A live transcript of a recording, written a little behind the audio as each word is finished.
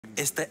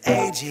It's the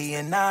AG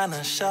and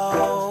Nana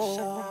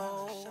show.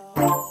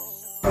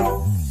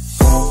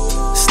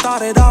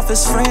 Started off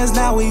as friends,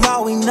 now we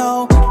all we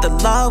know. The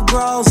love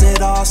grows,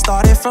 it all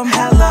started from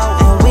hello.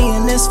 And we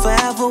in this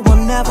forever,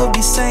 we'll never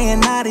be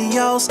saying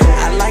adios.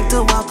 I'd like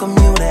to welcome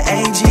you to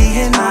AG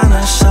and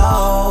Nana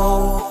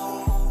show.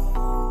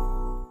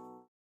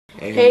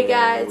 Hey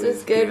guys,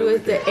 what's good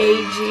with the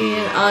AG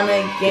and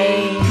Anna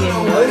gang? You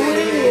know what it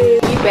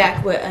is. We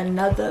back with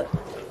another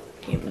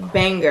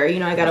banger. You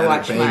know I gotta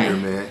watch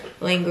my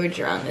language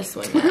around this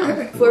one now.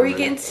 Before we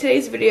get into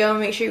today's video,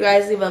 make sure you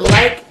guys leave a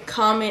like,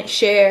 comment,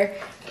 share,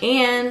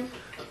 and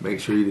make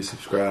sure you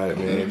subscribe,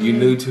 man. If you're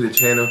new to the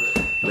channel,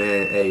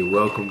 man, hey,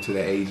 welcome to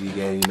the AG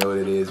gang. You know what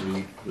it is.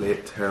 We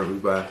lit, turn, we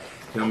buy.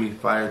 You know me,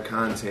 fire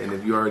content.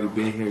 If you already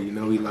been here, you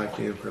know we locked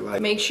in for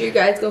life. Make sure you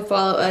guys go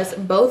follow us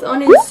both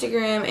on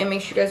Instagram, and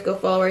make sure you guys go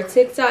follow our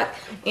TikTok,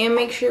 and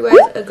make sure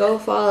you guys go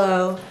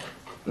follow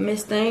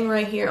Miss Thing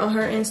right here on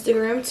her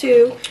Instagram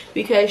too,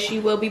 because she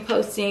will be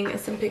posting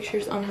some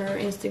pictures on her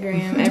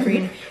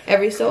Instagram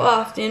every so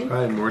often.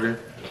 Probably more than,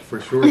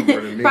 for sure, more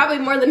than me. Probably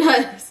more than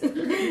us.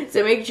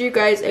 So make sure you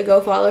guys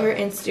go follow her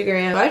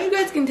Instagram. As you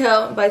guys can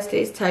tell by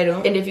today's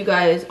title, and if you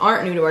guys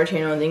aren't new to our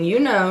channel, then you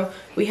know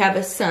we have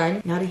a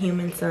son, not a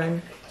human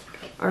son.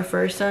 Our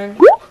first son,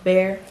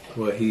 Bear.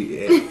 Well,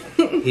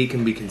 he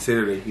can be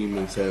considered a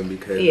human son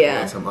because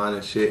on some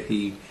honest shit,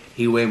 he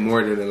weighed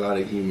more than a lot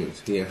of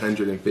humans. He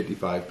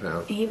 155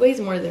 pounds. He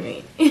weighs more than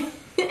me.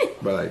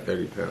 By like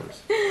 30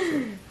 pounds.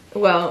 So.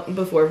 Well,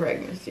 before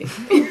pregnancy.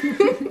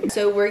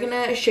 So we're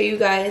gonna show you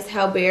guys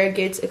how Bear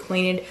gets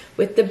acquainted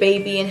with the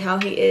baby and how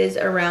he is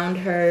around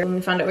her. When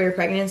we found out we were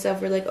pregnant and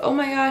stuff, we're like, oh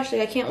my gosh,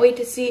 like I can't wait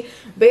to see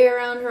Bear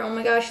around her. Oh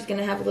my gosh, she's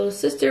gonna have a little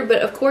sister.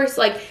 But of course,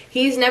 like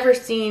he's never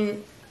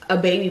seen a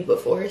baby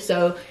before,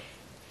 so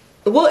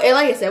well,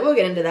 like I said, we'll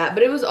get into that,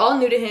 but it was all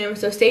new to him,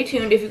 so stay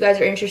tuned if you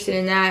guys are interested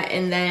in that.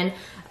 And then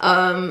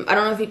I don't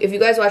know if you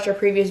guys watched our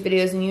previous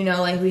videos, and you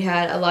know, like we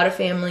had a lot of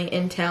family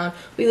in town.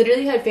 We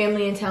literally had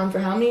family in town for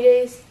how many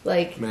days?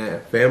 Like,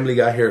 man, family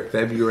got here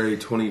February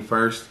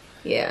 21st.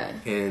 Yeah.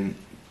 And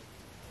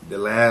the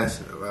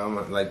last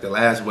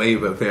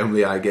wave of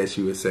family, I guess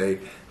you would say,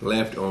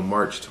 left on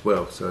March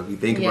 12th. So if you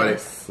think about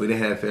it, we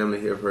didn't have family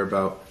here for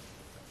about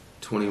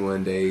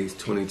 21 days,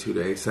 22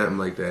 days, something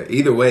like that.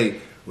 Either way,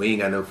 we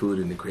ain't got no food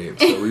in the crib,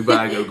 so we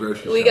gotta go grocery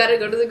shopping. We gotta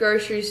go to the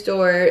grocery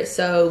store,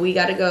 so we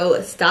gotta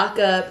go stock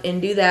up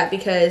and do that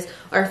because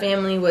our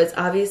family was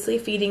obviously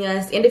feeding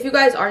us. And if you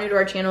guys are new to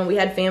our channel, we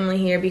had family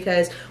here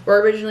because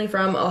we're originally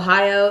from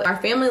Ohio. Our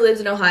family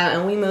lives in Ohio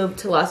and we moved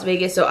to Las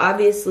Vegas, so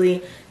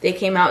obviously they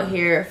came out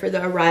here for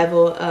the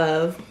arrival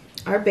of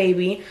our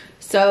baby.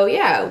 So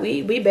yeah,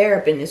 we bear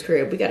up in this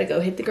crib. We gotta go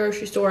hit the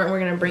grocery store, and we're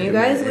gonna bring you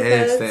guys with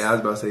us. I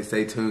was about to say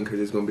stay tuned because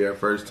it's gonna be our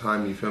first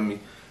time, you feel me?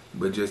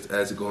 But just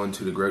as going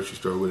to the grocery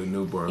store with a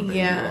newborn baby.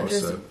 Yeah,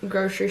 just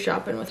grocery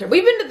shopping with her.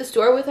 We've been to the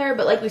store with her,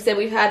 but like we said,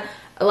 we've had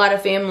a lot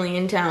of family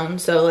in town.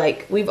 So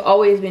like we've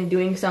always been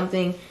doing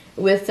something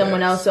with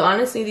someone else. So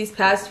honestly, these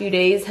past few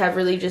days have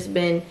really just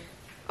been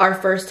our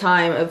first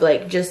time of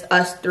like just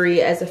us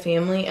three as a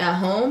family at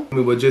home.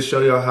 We will just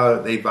show y'all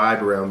how they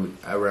vibe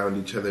around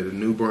each other, the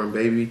newborn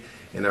baby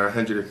and our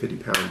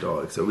 150-pound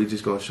dog. So we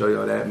just gonna show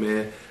y'all that,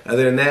 man.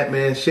 Other than that,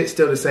 man, shit's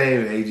still the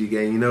same, AG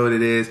gang. You know what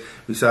it is.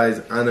 Besides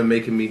Anna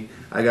making me,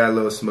 I got a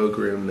little smoke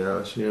room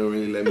now. She don't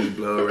really let me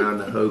blow around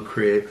the whole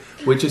crib,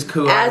 which is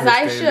cool. As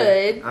I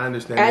should. I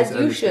understand. As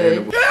you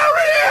should.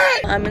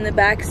 I'm in the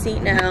back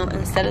seat now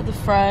instead of the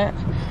front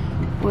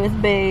with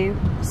Babe.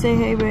 Say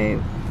hey,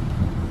 Babe.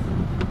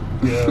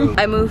 Yo.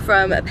 I moved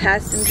from a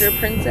passenger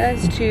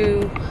princess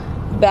to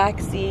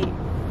backseat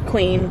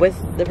queen with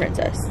the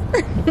princess.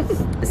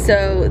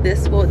 So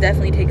this will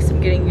definitely take some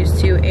getting used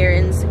to.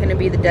 Aaron's gonna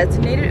be the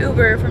designated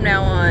Uber from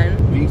now on.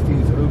 Beastie's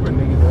Uber,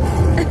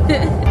 niggas.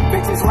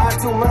 Bitches lie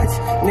too much,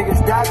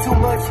 niggas die too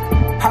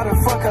much. How the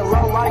fuck a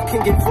low life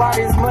can get fly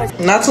as much?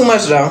 Not too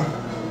much though.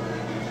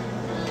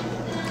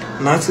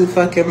 Not too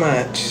fucking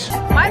much.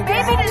 My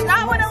baby does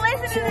not want to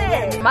listen to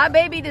this. My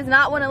baby does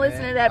not want to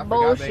listen to that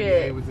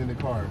bullshit. Was in the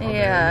car.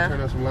 Yeah. Let me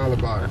turn on some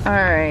lullabies.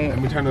 Alright.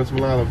 Let me turn on some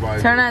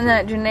lullabies. Turn on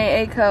that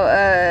Janae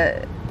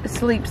Aiko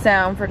sleep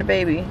sound for the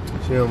baby.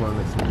 She don't want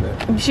to listen to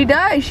that. She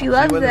does. She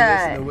loves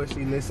that. To what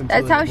she listens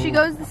That's to how she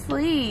goes to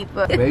sleep.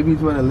 Babies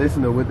want to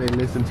listen to what they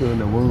listen to in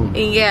the womb.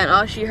 Yeah, and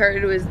all she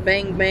heard was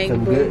bang,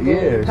 bang, boom,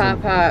 boom,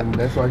 pop, pop. And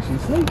that's why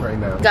she's asleep right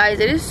now. Guys,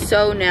 it is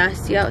so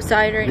nasty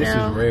outside right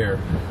now. This is rare.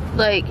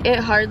 Like, it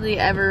hardly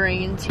ever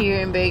rains here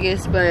in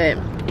Vegas, but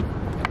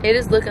it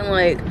is looking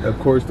like, of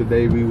course, the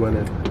day we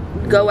want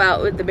to go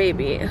out with the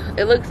baby.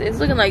 It's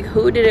looking like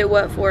who did it,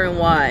 what for, and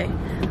why.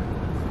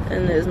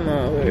 And this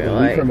mother, yeah,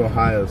 like, we from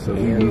Ohio, so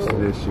we used to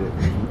this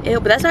shit. Ew,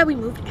 but that's why we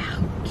moved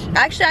out.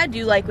 Actually, I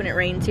do like when it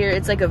rains here.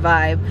 It's like a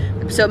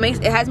vibe. So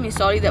it has me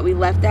salty that we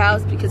left the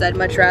house because I'd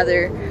much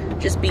rather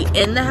just be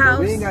in the house.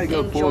 We ain't gotta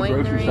go full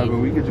grocery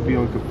shopping. We could just be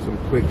on some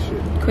quick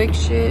shit. Quick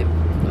shit.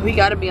 We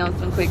gotta be on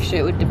some quick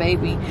shit with the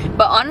baby.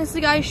 But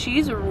honestly, guys,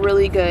 she's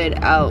really good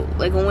out.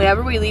 Like,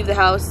 whenever we leave the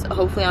house,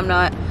 hopefully I'm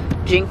not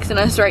jinxing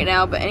us right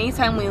now, but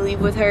anytime we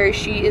leave with her,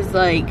 she is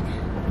like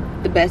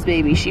the best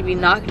baby. She be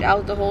knocked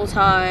out the whole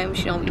time.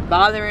 She don't be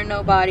bothering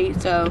nobody,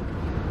 so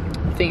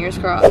fingers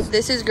crossed.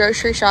 This is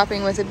grocery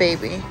shopping with a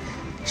baby.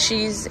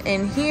 She's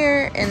in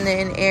here, and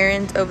then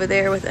Aaron's over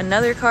there with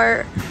another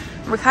cart.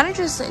 We're kind of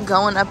just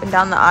going up and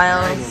down the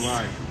aisles. I ain't gonna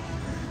lie.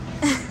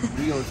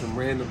 We on some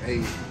random,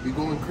 hey, we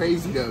going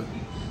crazy though.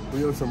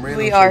 We on some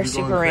random. We are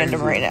super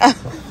random right now.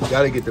 We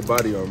gotta get the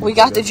body armor. We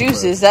got the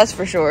juices, that's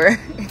for sure.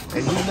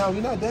 Hey,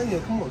 we're not done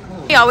yet. Come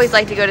on. We always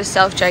like to go to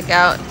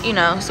self-checkout, you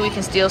know, so we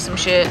can steal some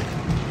shit.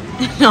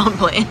 No, I'm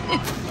playing.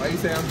 Why you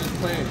say I'm just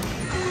playing?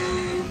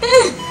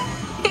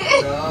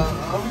 No,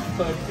 I'm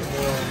fucking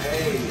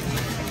hey.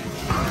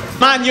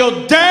 Mind your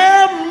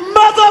damn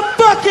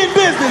motherfucking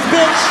business,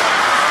 bitch!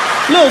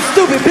 Little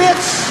stupid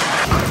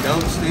bitch!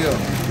 Don't steal.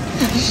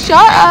 Shut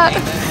up.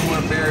 Ain't nothing more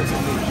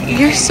embarrassing than you.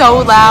 You're so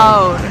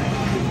loud.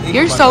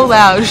 You're so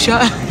loud.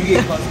 Shut up. You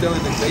get caught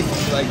stealing, it's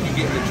basically like you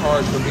getting a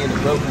charge for being a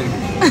broke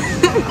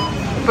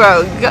nigga.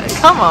 Bro,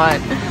 come on.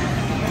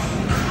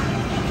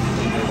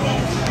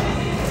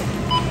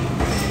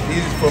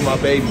 These is for my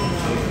baby.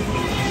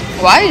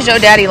 Why is your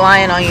daddy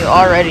lying on you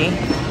already?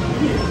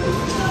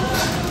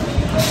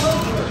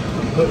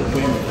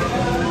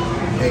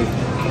 Hey,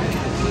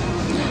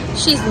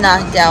 She's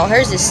knocked out.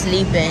 Hers is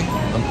sleeping.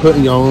 I'm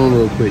putting y'all on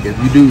real quick. If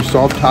you do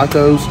soft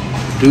tacos,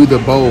 do the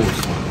bowls.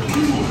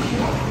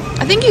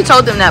 I think you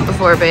told them that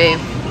before, babe.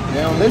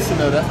 They don't listen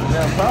though, that's the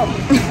damn problem.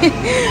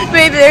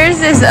 Babe, there's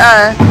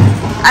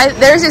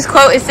this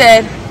quote. It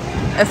said,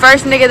 "The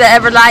first nigga that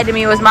ever lied to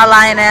me was my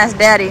lying ass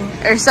daddy,"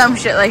 or some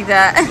shit like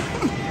that.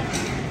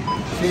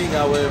 She ain't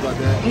gotta worry about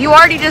that. You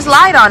already just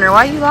lied on her.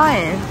 Why are you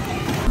lying?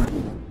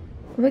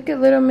 Look at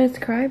little Miss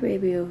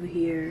Crybaby over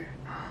here.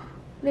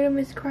 Little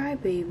Miss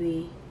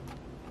Crybaby.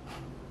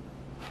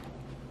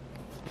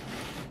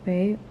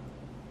 Babe.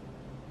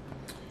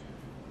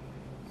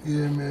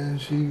 Yeah, man,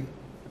 she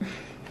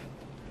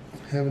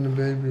having a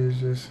baby is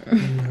just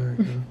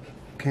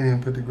can't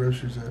even put the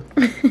groceries up.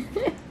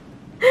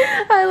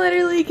 I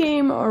literally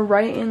came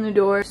right in the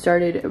door,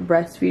 started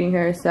breastfeeding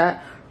her,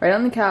 sat right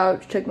on the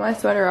couch, took my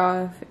sweater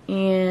off,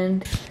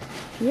 and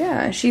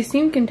yeah, she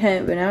seemed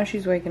content, but now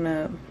she's waking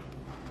up.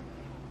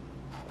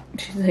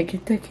 She's like,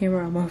 get that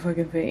camera on my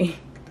fucking face.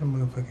 That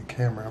motherfucking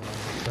camera on my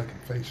fucking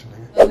face,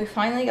 nigga. So we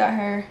finally got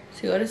her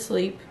to go to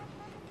sleep.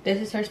 This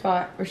is her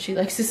spot where she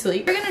likes to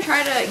sleep. We're gonna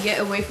try to get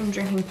away from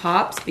drinking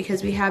pops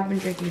because we have been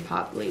drinking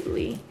pop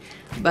lately,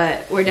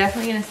 but we're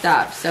definitely gonna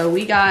stop. So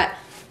we got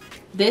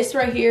this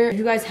right here. If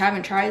you guys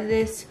haven't tried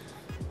this,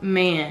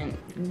 man,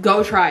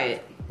 go try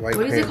it. What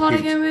is it called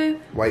again, babe?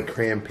 White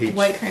cram peach.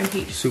 White cram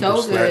peach. Super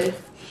so snack. good.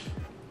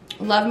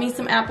 Love me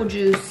some apple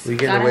juice. We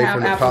getting away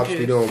from the pops.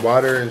 We doing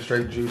water and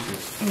straight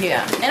juices.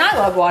 Yeah, and I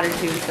love water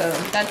too, so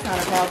that's not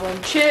a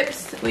problem.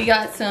 Chips. We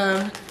got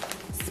some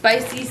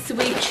spicy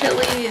sweet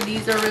chili.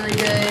 These are really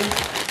good.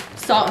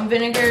 Salt and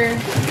vinegar.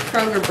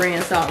 Kroger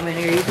brand salt and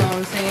vinegar. You know what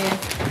I'm saying?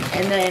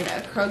 And then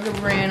a Kroger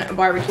brand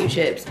barbecue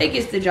chips. It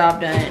gets the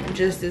job done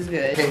just as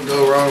good. Can't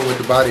go wrong with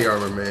the body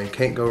armor, man.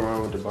 Can't go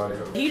wrong with the body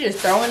armor. You just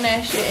throwing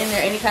that shit in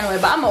there any kind of way,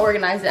 but I'm gonna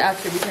organize it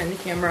after we turn the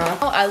camera off.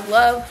 Oh, I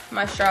love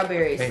my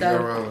strawberries. Can't so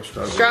go wrong with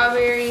strawberries.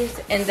 Strawberries,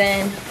 and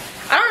then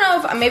I don't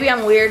know if maybe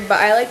I'm weird,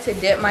 but I like to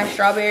dip my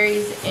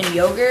strawberries in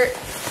yogurt.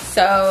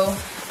 So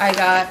I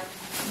got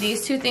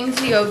these two things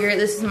of yogurt.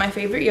 This is my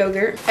favorite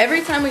yogurt.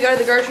 Every time we go to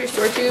the grocery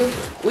store too,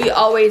 we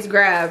always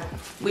grab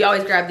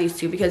these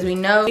two because we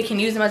know we can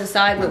use them as a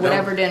side with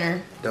whatever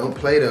dinner. Don't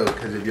play though,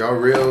 because if y'all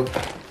real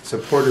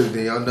supporters,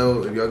 then y'all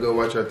know if y'all go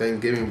watch our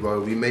Thanksgiving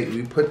vlog, we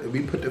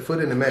put the foot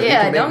in the mac.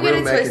 Yeah, don't get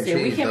it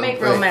twisted. We can make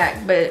real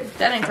mac, but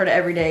that ain't for the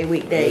everyday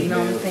weekday. You know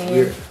what I'm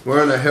saying?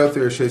 We're on a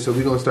healthier shit, so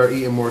we're gonna start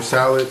eating more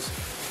salads,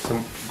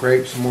 some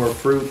grapes, more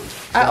fruit.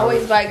 I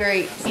always buy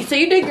grapes. So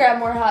you did grab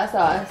more hot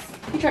sauce.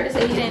 He tried to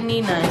say he didn't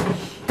need none.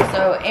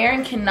 So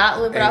Aaron cannot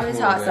live without his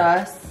hot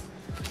sauce.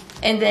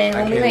 And then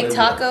when we make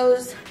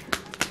tacos,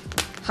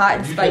 hot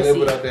and spicy. If you can live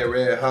without that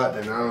red hot,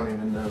 then I don't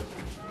even know.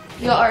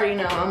 You already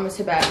know I'm a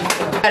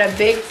Tabasco. Got a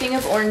big thing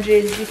of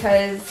oranges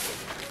because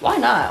why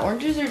not?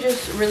 Oranges are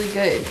just really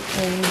good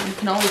and you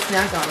can always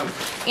snack on them.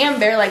 And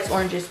Bear likes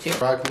oranges too.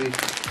 Broccoli,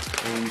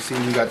 and you see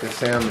we got the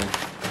salmon.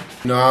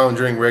 No, I don't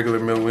drink regular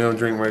milk. We don't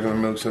drink regular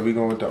milk, so we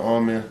going with the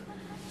almond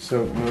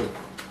silk milk.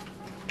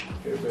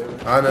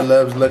 Anna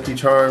loves Lucky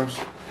Charms.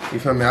 You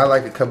feel me? I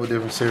like a couple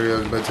different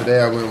cereals, but today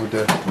I went with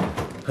the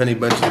Honey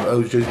Bunches of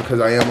Oats just because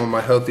I am on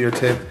my healthier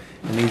tip,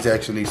 and these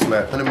actually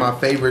slap. One of my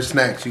favorite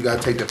snacks, you gotta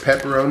take the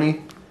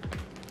pepperoni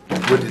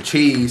with the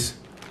cheese,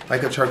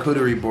 like a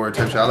charcuterie board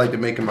type shit. I like to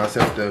make it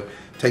myself though.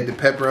 Take the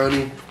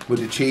pepperoni with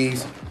the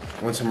cheese,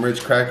 with some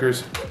rich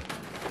crackers,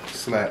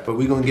 slap. But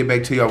we gonna get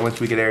back to y'all once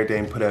we get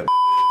everything put up.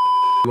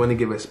 We wanna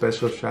give a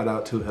special shout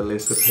out to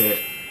Halista Pet.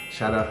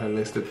 Shout out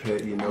Halista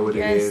Pet, you know what it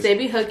is. Yes, they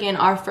be hooking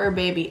our fur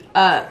baby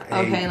up.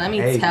 Hey, okay, let me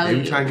tell you.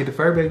 They be trying to get the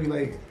fur baby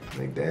like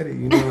daddy,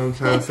 you know what I'm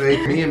trying to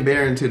say? Me and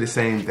Bear into the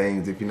same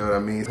things, if you know what I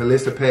mean.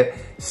 Halista Pet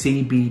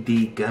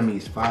CBD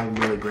gummies, 5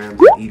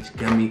 milligrams in each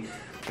gummy.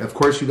 Of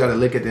course, you got to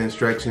look at the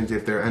instructions.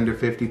 If they're under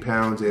 50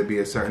 pounds, it'd be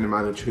a certain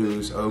amount of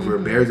chews over.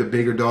 Bear's a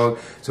bigger dog,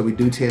 so we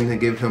do tend to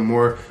give him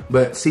more.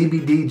 But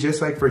CBD,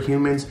 just like for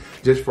humans,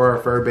 just for our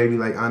fur baby,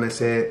 like Anna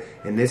said,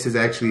 and this is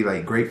actually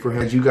like great for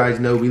him. As you guys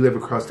know, we live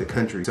across the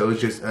country, so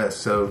it's just us.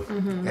 So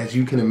as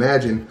you can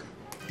imagine,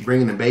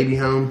 bringing a baby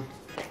home,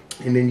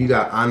 and then you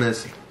got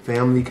Anna's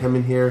family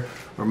coming here,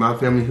 or my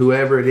family,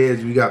 whoever it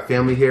is, we got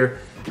family here,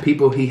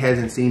 people he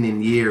hasn't seen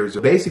in years.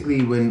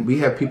 Basically, when we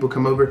have people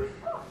come over,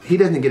 he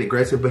doesn't get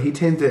aggressive, but he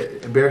tends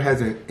to, Bear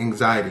has an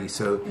anxiety,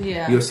 so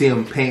you'll see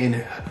him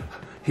panting.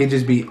 He'd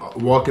just be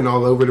walking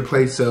all over the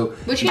place. So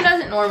which he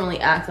doesn't normally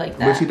act like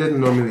that. Which he doesn't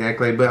normally act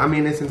like, but I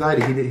mean, it's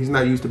anxiety. He's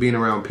not used to being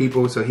around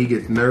people, so he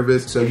gets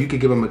nervous. So you could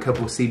give him a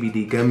couple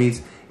CBD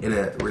gummies.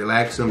 It'll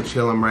relax him,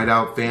 chill him right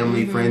out.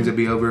 Family, friends will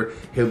be over.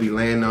 He'll be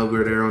laying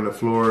over there on the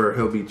floor, or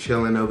he'll be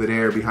chilling over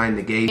there behind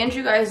the gate. And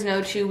you guys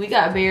know too, we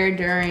got Bear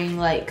during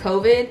like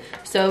COVID,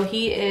 so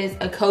he is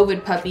a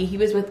COVID puppy. He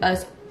was with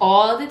us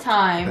all the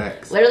time,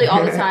 literally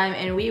all the time,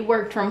 and we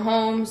worked from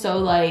home, so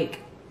like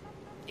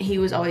he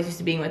was always used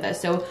to being with us.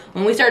 So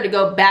when we started to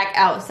go back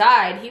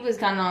outside, he was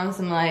kind of on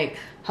some like,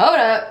 hold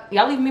up,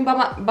 y'all leave me by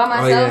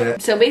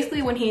myself. So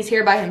basically when he's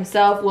here by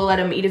himself, we'll let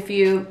him eat a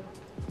few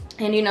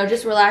and, you know,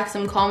 just relax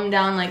him, calm him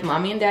down, like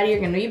mommy and daddy are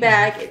gonna be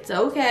back, it's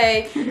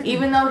okay.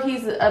 Even though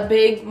he's a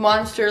big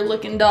monster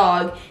looking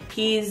dog,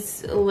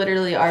 he's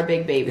literally our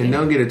big baby. And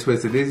don't get it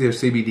twisted, these are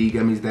CBD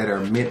gummies that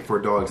are meant for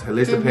dogs.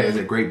 Holistic is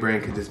a great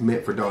brand because it's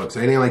meant for dogs. So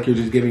it ain't like you're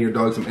just giving your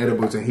dog some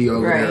edibles and he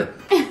over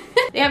there.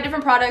 They have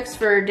different products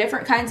for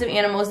different kinds of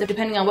animals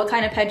depending on what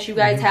kind of pets you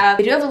guys have.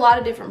 They do have a lot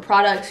of different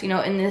products, you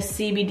know, in this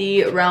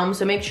CBD realm,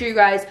 so make sure you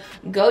guys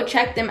go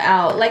check them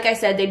out. Like I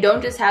said, they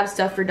don't just have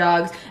stuff for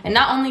dogs, and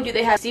not only do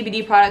they have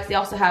CBD products, they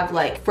also have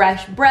like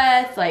fresh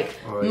breath, like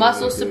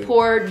muscle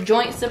support,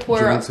 joint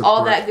support,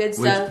 all that good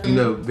stuff. You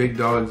know, big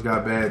dogs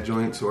got bad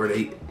joints, or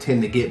they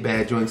tend to get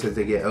bad joints as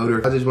they get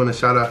older. I just want to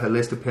shout out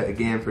Holistic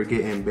again for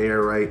getting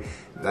Bear right.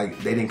 Like,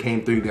 they didn't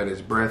came through, got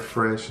his breath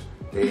fresh.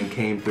 They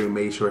came through,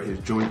 made sure his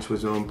joints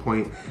was on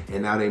point,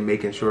 and now they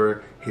making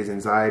sure his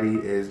anxiety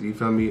is, you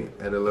feel me,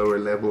 at a lower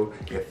level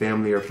if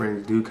family or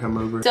friends do come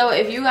over. So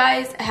if you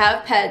guys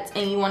have pets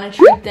and you want to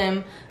treat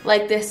them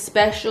like this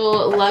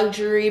special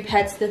luxury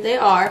pets that they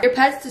are, your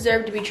pets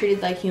deserve to be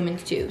treated like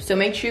humans too. So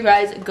make sure you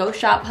guys go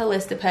shop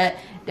Holistic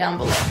down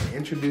below.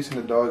 Introducing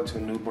a dog to a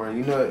newborn,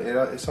 you know,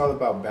 it's all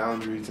about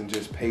boundaries and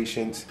just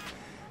patience,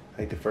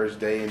 like the first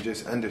day, and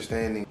just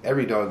understanding.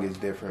 Every dog is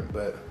different,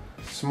 but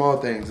small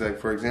things, like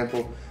for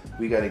example,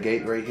 we got a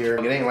gate right here.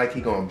 It ain't like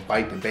he gonna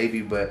bite the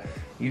baby, but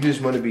you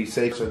just want to be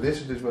safe. So this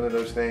is just one of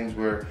those things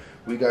where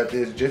we got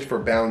this just for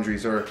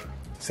boundaries. Or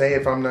say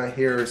if I'm not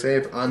here, or say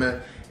if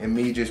Anna and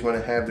me just want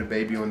to have the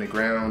baby on the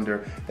ground,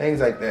 or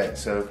things like that.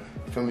 So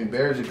for me,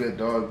 Bear's a good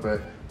dog,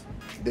 but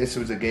this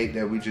was a gate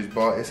that we just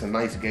bought. It's a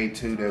nice gate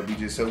too that we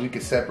just, so we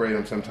could separate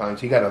him sometimes.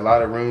 He got a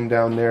lot of room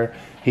down there.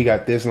 He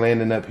got this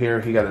landing up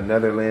here. He got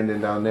another landing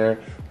down there.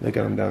 Look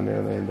at him down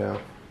there laying down.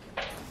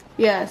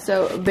 Yeah,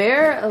 so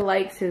Bear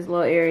likes his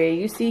little area.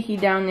 You see he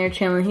down there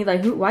chilling. He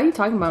like, why are you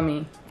talking about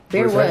me?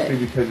 Bear what?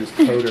 Actually because it's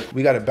colder.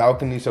 We got a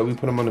balcony, so we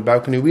put him on the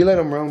balcony. We let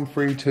him roam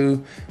free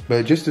too,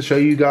 but just to show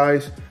you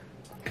guys,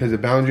 because the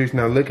boundaries.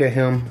 Now look at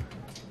him.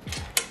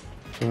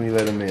 Let me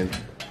let him in.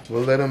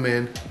 We'll let him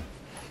in.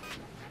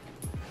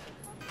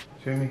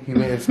 See me? He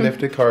went and sniffed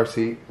the car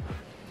seat.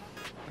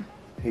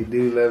 He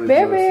do love his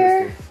little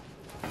sister.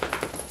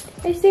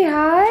 Hey, say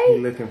hi. He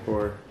looking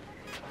for her.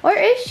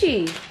 Where is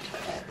she?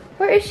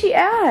 Where is she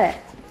at?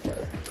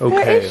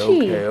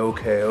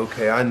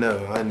 Okay. I know.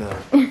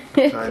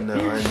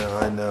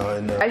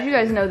 As you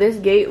guys know, this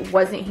gate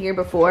wasn't here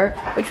before,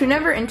 which we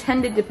never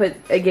intended to put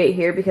a gate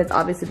here because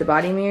obviously the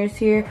body mirror's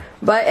here.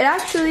 But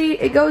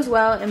it goes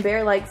well, and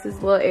Bear likes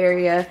this little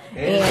area.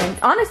 And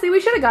honestly,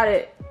 we should have got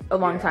it a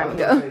long time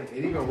ago.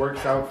 It even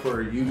works out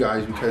for you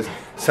guys because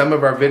some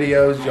of our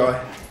videos, y'all,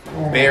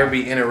 Bear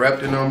be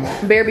interrupting them.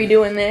 Bear be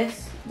doing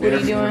this. What are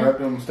you doing?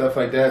 Interrupting them, stuff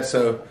like that.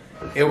 So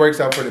it works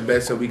out for the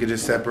best, so we could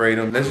just separate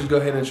them. Let's just go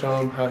ahead and show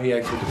him how he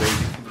acts with the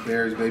baby.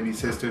 Bear's baby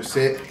sister.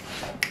 Sit.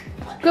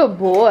 Good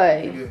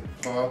boy. Good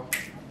paw.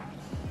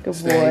 Good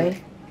Stay.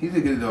 boy. He's a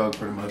good dog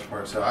for the most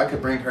part, so I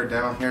could bring her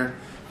down here.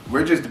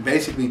 We're just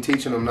basically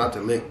teaching him not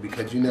to lick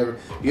because you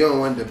don't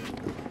want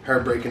her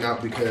breaking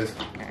out because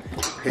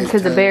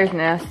the Bear's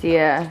nasty,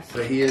 yeah.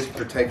 But he is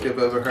protective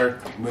over her.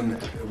 When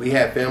we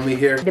had family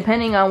here,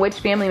 depending on which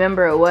family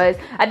member it was,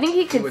 I think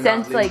he could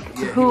sense like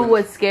who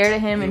was scared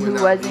of him and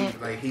who wasn't.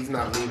 Like he's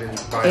not leaving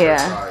by her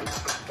side.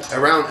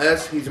 Around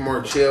us, he's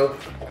more chill.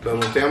 But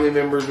when family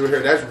members were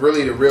here, that's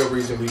really the real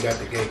reason we got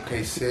the gate.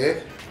 Okay,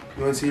 sit.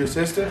 You want to see your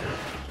sister?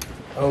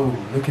 Oh,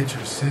 look at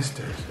your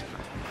sisters.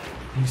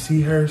 You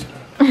see hers?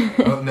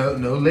 Oh,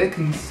 no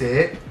licking.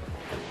 Sit.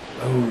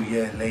 Oh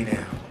yeah, lay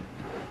down.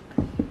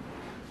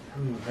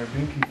 Ooh, her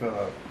binky fell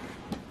out.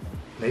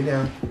 Lay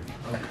down.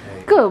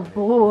 Okay. Good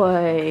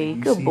boy.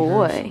 Good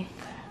boy.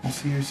 You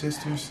see your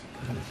sisters?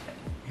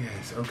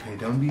 Yes. Okay.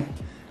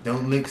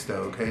 Don't licks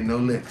though. Okay. No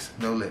licks.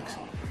 No licks.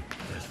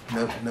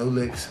 No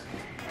licks.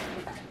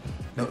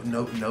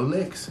 No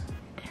licks.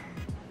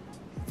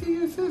 See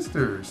your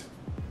sisters.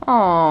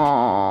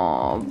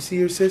 Aww. See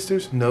your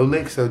sisters? No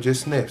licks, so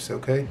just sniffs,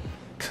 okay?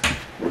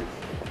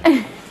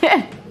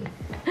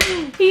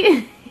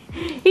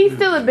 He's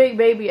still a big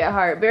baby at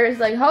heart. Bear's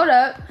like, hold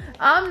up,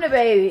 I'm the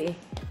baby.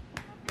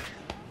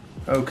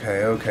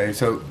 Okay.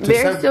 So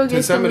Bear still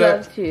gets some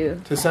love too.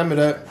 To sum it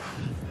up,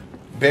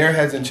 Bear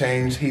hasn't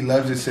changed. He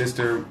loves his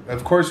sister.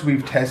 Of course,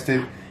 we've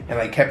tested and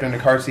like kept her in the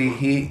car seat.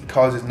 He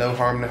causes no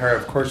harm to her.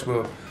 Of course,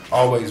 we'll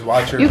always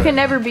watch her. You can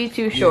never be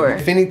too sure.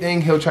 If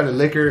anything, he'll try to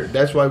lick her.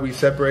 That's why we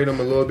separate him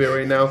a little bit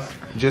right now,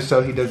 just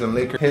so he doesn't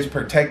lick her. His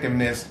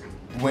protectiveness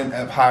went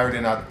up higher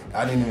than I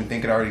didn't even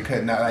think it already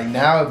could. Now, like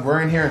now, if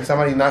we're in here and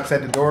somebody knocks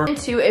at the door.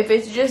 Too, if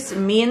it's just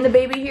me and the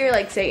baby here,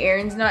 like say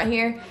Aaron's not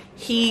here,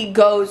 he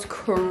goes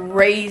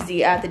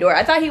crazy at the door.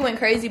 I thought he went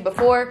crazy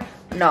before.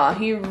 Nah,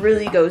 he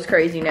really goes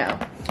crazy now.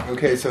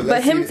 Okay, so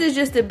but him is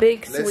just a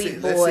big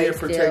sweet boy. Let's see a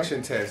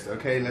protection test.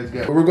 Okay, let's go.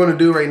 What we're gonna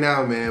do right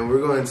now, man,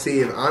 we're gonna see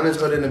if Anna's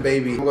holding the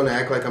baby. I'm gonna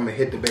act like I'm gonna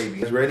hit the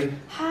baby. You ready?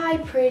 Hi,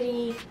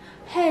 pretty.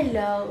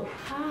 Hello.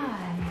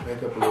 Hi.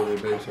 Back up a little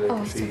bit, baby, so they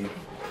can see.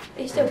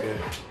 It's okay.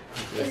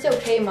 It's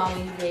okay,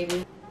 mommy's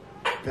baby.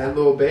 That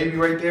little baby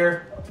right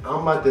there.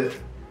 I'm about to.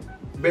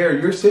 Bear,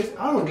 your sister?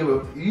 I don't give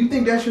a. You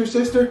think that's your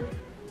sister?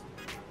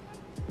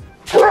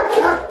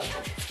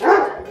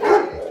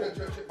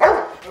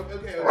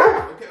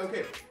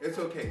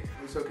 Okay.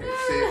 It's okay.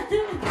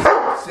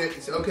 Sit.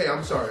 It's okay.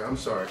 I'm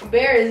sorry.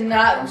 Bear is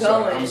not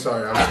going. I'm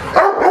sorry.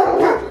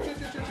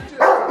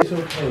 It's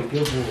okay.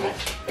 Good boy.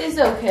 It's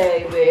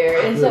okay,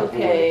 Bear. It's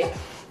okay. Boy.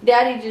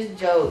 Daddy just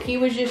joked. He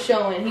was just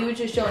showing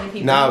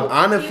people. Now, if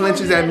Anna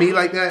flinches at me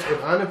like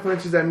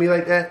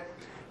that,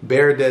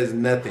 Bear does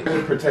nothing. He's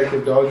a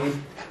protective doggy.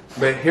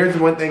 But here's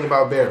the one thing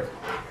about Bear.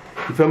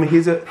 You feel me?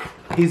 He's a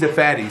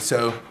fatty,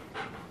 so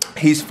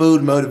he's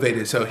food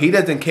motivated. So he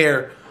doesn't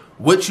care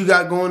what you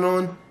got going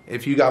on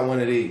if you got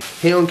one of these.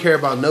 He don't care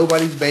about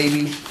nobody's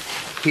baby.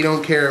 He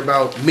don't care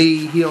about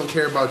me. He don't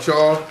care about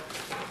y'all.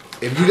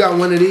 If you got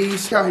one of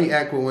these, how he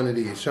act with one of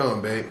these? Show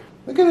him, babe.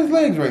 Look at his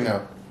legs right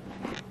now.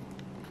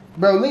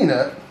 Bro, lean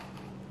up.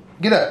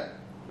 Get up.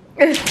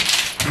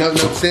 No,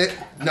 sit.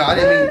 No, I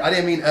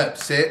didn't mean up.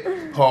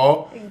 Sit.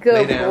 Paul.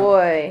 Good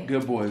boy.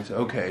 Good boys.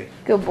 Okay.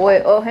 Good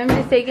boy. Oh, him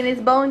just taking his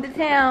bone to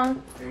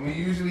town. And we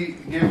usually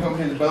give him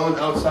his bone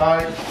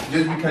outside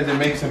just because it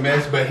makes a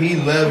mess. But he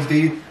loves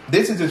these.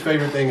 This is his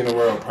favorite thing in the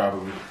world,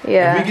 probably.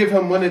 Yeah. If we give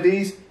him one of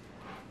these,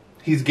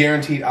 he's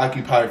guaranteed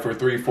occupied for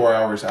 3-4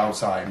 hours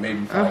outside,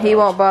 maybe 5 hours. He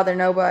won't bother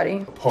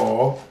nobody.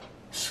 Paul,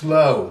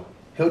 slow.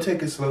 He'll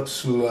take it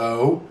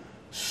slow.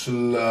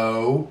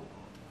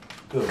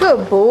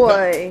 Good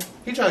boy.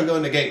 He trying to go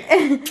in the gate.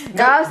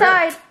 Go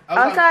outside.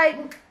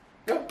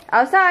 Go.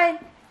 Outside.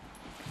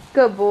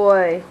 Good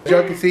boy. As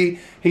y'all can see,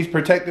 he's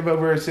protective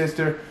over his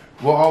sister.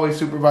 We'll always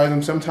supervise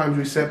him. Sometimes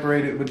we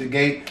separate it with the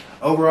gate.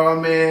 Overall,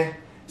 man,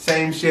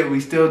 same shit. We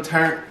still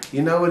turn.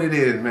 You know what it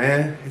is,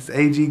 man. It's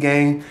AG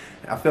gang.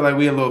 I feel like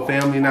we a little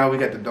family now. We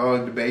got the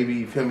dog, the baby,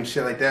 you feel me,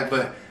 shit like that.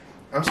 But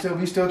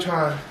we still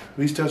trying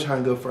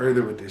to go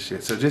further with this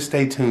shit. So just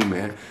stay tuned,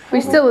 man.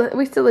 We still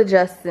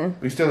adjusting.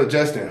 Still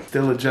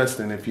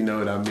adjusting, if you know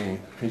what I mean.